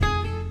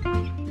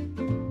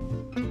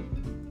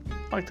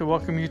like to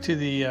welcome you to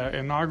the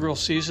inaugural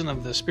season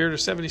of the Spirit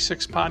of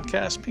 76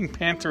 podcast, Pink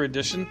Panther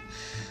edition.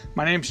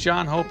 My name's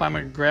John Hope. I'm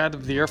a grad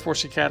of the Air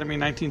Force Academy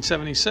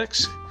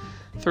 1976,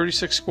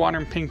 36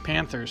 Squadron Pink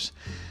Panthers.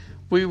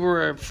 We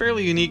were a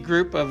fairly unique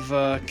group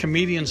of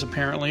comedians,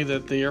 apparently,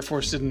 that the Air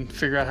Force didn't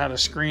figure out how to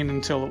screen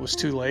until it was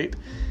too late.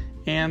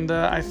 And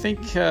I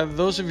think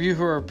those of you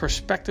who are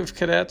prospective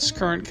cadets,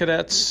 current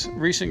cadets,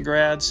 recent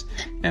grads,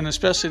 and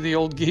especially the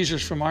old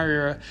geezers from our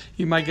era,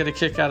 you might get a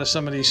kick out of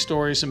some of these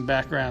stories and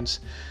backgrounds.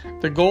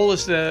 The goal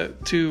is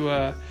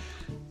to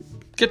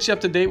get you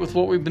up to date with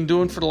what we've been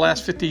doing for the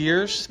last 50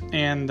 years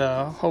and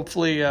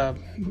hopefully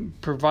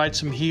provide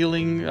some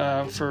healing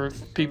for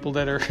people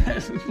that are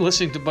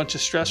listening to a bunch of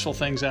stressful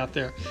things out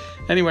there.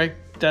 Anyway,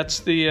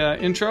 that's the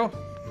intro.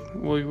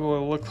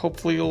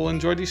 Hopefully you'll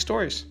enjoy these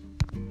stories.